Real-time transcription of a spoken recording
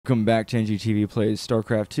Welcome back to LAGTV plays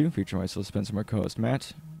Starcraft 2, featuring myself, Spencer, my co-host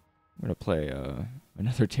Matt. I'm gonna play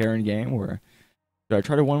another Terran game where should I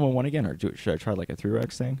try to 1-1-1 again, or should I try like a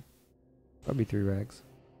 3-rags thing? Probably 3 rags.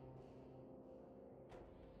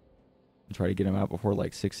 And try to get him out before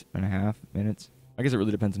like 6.5 minutes. I guess it really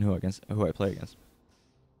depends on who I play against.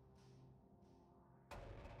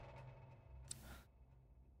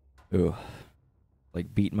 Ooh,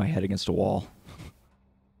 like beating my head against a wall.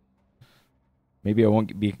 Maybe I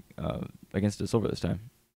won't be against a silver this time.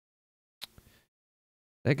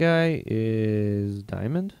 That guy is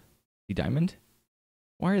diamond. The diamond?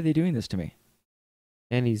 Why are they doing this to me?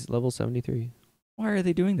 And he's level 73. Why are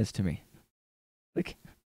they doing this to me? Like,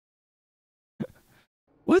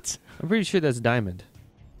 what? I'm pretty sure that's diamond.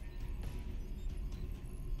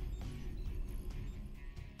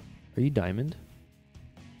 Are you diamond?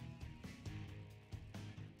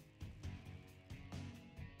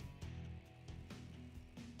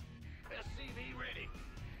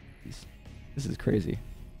 This is crazy.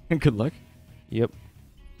 Good luck. Yep.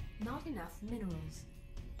 Not enough minerals.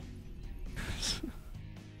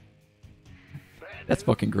 That's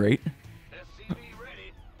fucking great.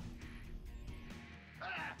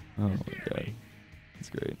 Oh my god. That's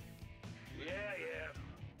great.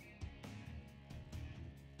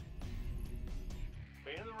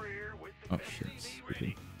 Oh shit.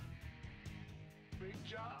 Stupid.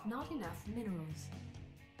 Not enough minerals.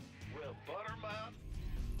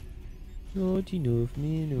 Not enough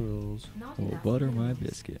minerals. Not Oh, enough butter my minerals.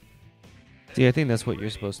 biscuit. See, I think that's what you're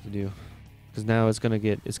supposed to do. Because now it's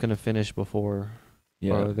gonna finish before,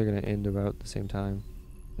 Yeah. or they're gonna end about the same time.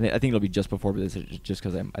 I think it'll be just before, but this is just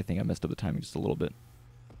because I think I messed up the timing just a little bit.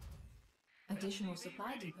 Additional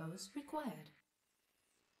supply depots required.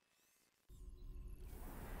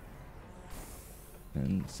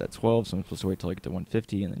 And it's at 12, so I'm supposed to wait till I get to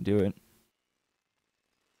 150 and then do it.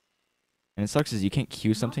 And it sucks is you can't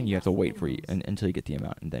queue something, you have to wait for until you get the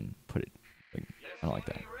amount and then put it. Like, I don't like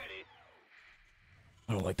that.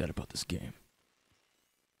 I don't like that about this game.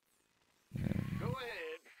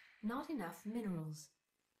 Not enough minerals.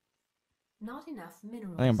 Not enough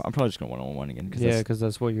minerals. I think I'm probably just going 1-on-1 again. Yeah, because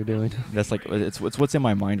that's what you're doing. That's like, it's what's in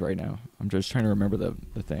my mind right now. I'm just trying to remember the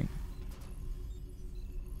thing.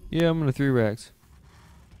 Yeah, I'm gonna 3 rags.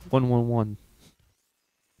 1-1-1.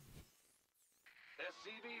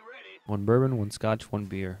 1 bourbon, 1 scotch, 1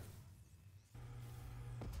 beer.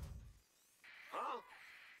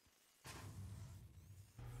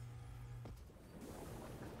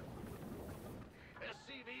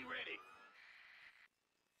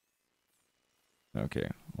 Okay,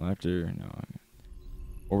 well after, no.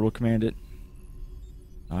 Orbital command it.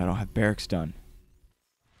 Oh, I don't have barracks done.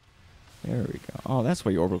 There we go. Oh, that's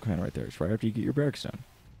why you orbital command right there. It's right after you get your barracks done.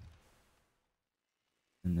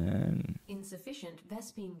 And then Insufficient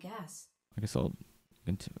Vespine gas. I guess I'll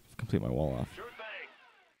complete my wall off.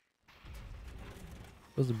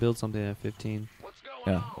 Supposed to build something at 15.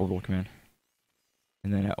 Yeah, orbital command.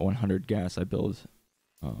 And then at 100 gas, I build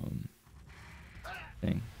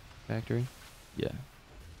thing. Factory. Yeah.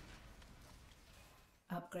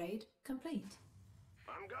 Upgrade complete.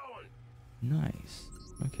 Nice.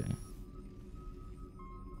 Okay.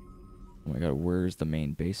 Oh my god, where's the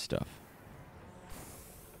main base stuff?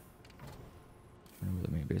 I don't know where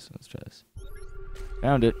the main base is. Let's try this.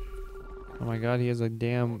 Found it. Oh my god, he has a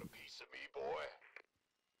damn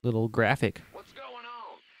little graphic.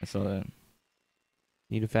 I saw that.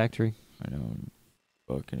 Need a factory. I know. I'm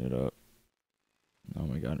fucking it up. Oh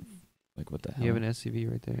my god. Like, what the hell? You have an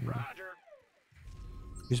SCV right there. Yeah.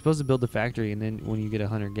 You're supposed to build the factory, and then when you get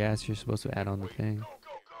 100 gas, you're supposed to add on the thing.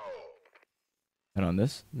 And on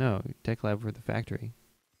this? No, tech lab for the factory.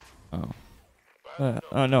 Oh.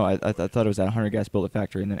 Oh no, I thought it was at 100 gas, build a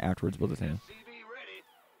factory, and then afterwards build a thing.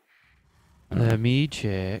 Let me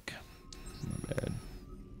check. My bad.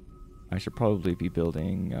 I should probably be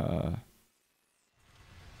building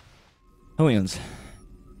Hellions.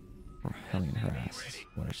 Or Hellion harass is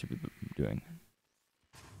what I should be doing.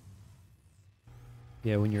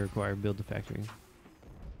 Yeah, when you're required, build the factory.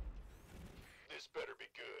 This better be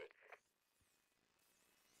good.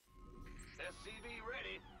 SCV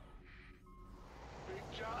ready. Big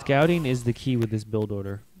job. Scouting is the key with this build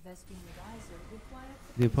order. Vespine geyser required.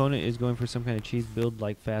 The opponent is going for some kind of cheese build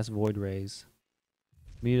like fast void rays,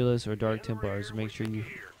 Mutalisk, or dark Templars. Make sure you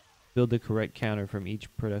build the correct counter from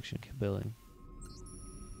each production billing.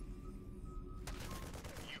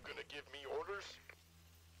 You gonna give me orders?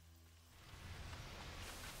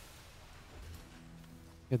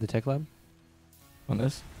 You have the tech lab? On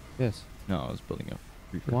this? Yes. No, I was building a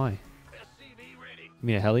Reaper. Why? SCV ready. You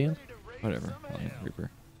mean a Hellion? Whatever. Hellion Reaper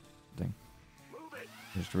thing. Move it.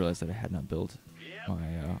 I just realized that I had not built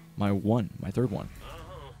Yep. my third one.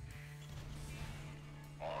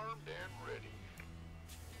 Armed and ready.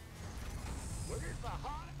 Where's the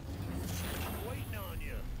hot? I'm waiting on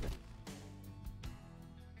you.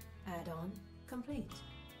 Add-on complete.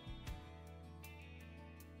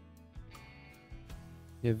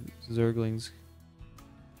 You have Zerglings.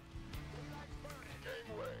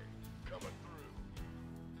 Gangway coming through.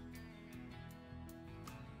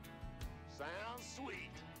 Sounds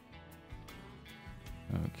sweet.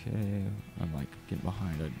 Okay, I'm like getting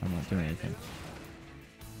behind. I'm not doing anything.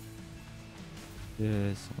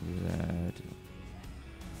 This, I'll do that.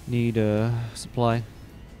 Need a supply.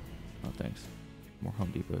 Oh, thanks. More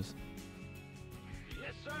Home Depots.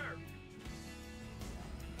 Yes, sir.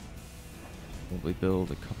 Probably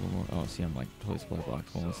build a couple more. Oh, see, I'm like totally supply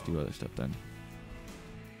blocked. Well, let's do other stuff then.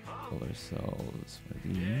 Build ourselves one of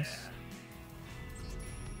these.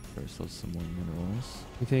 Build ourselves some more minerals.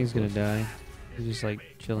 You think he's gonna die? He's just like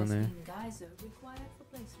chilling there. Vespene geyser required for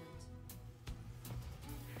placement.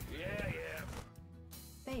 Yeah.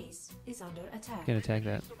 Base is under attack. Can't attack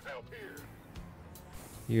that. Some help here.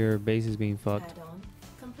 Your base is being fucked. Add-on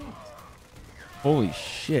complete. Holy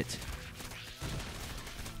shit!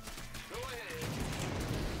 Go ahead.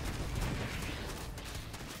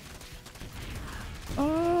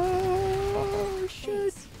 Oh shit!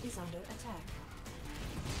 Base is under attack.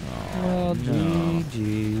 Oh no!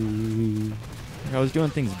 GG. I was doing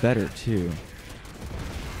things better too.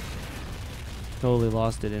 Totally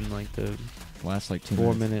lost it in like the Last like 2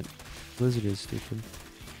 4 minutes. minute. Blizzard is stupid.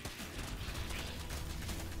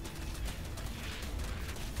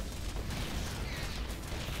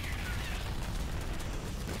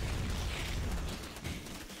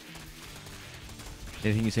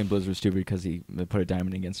 I think he's saying Blizzard was stupid because he put a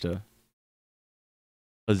diamond against a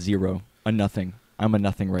zero, a nothing. I'm a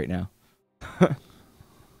nothing right now.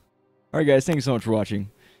 Alright guys, thank you so much for watching.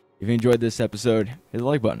 If you enjoyed this episode, hit the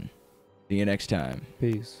like button. See you next time.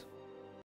 Peace.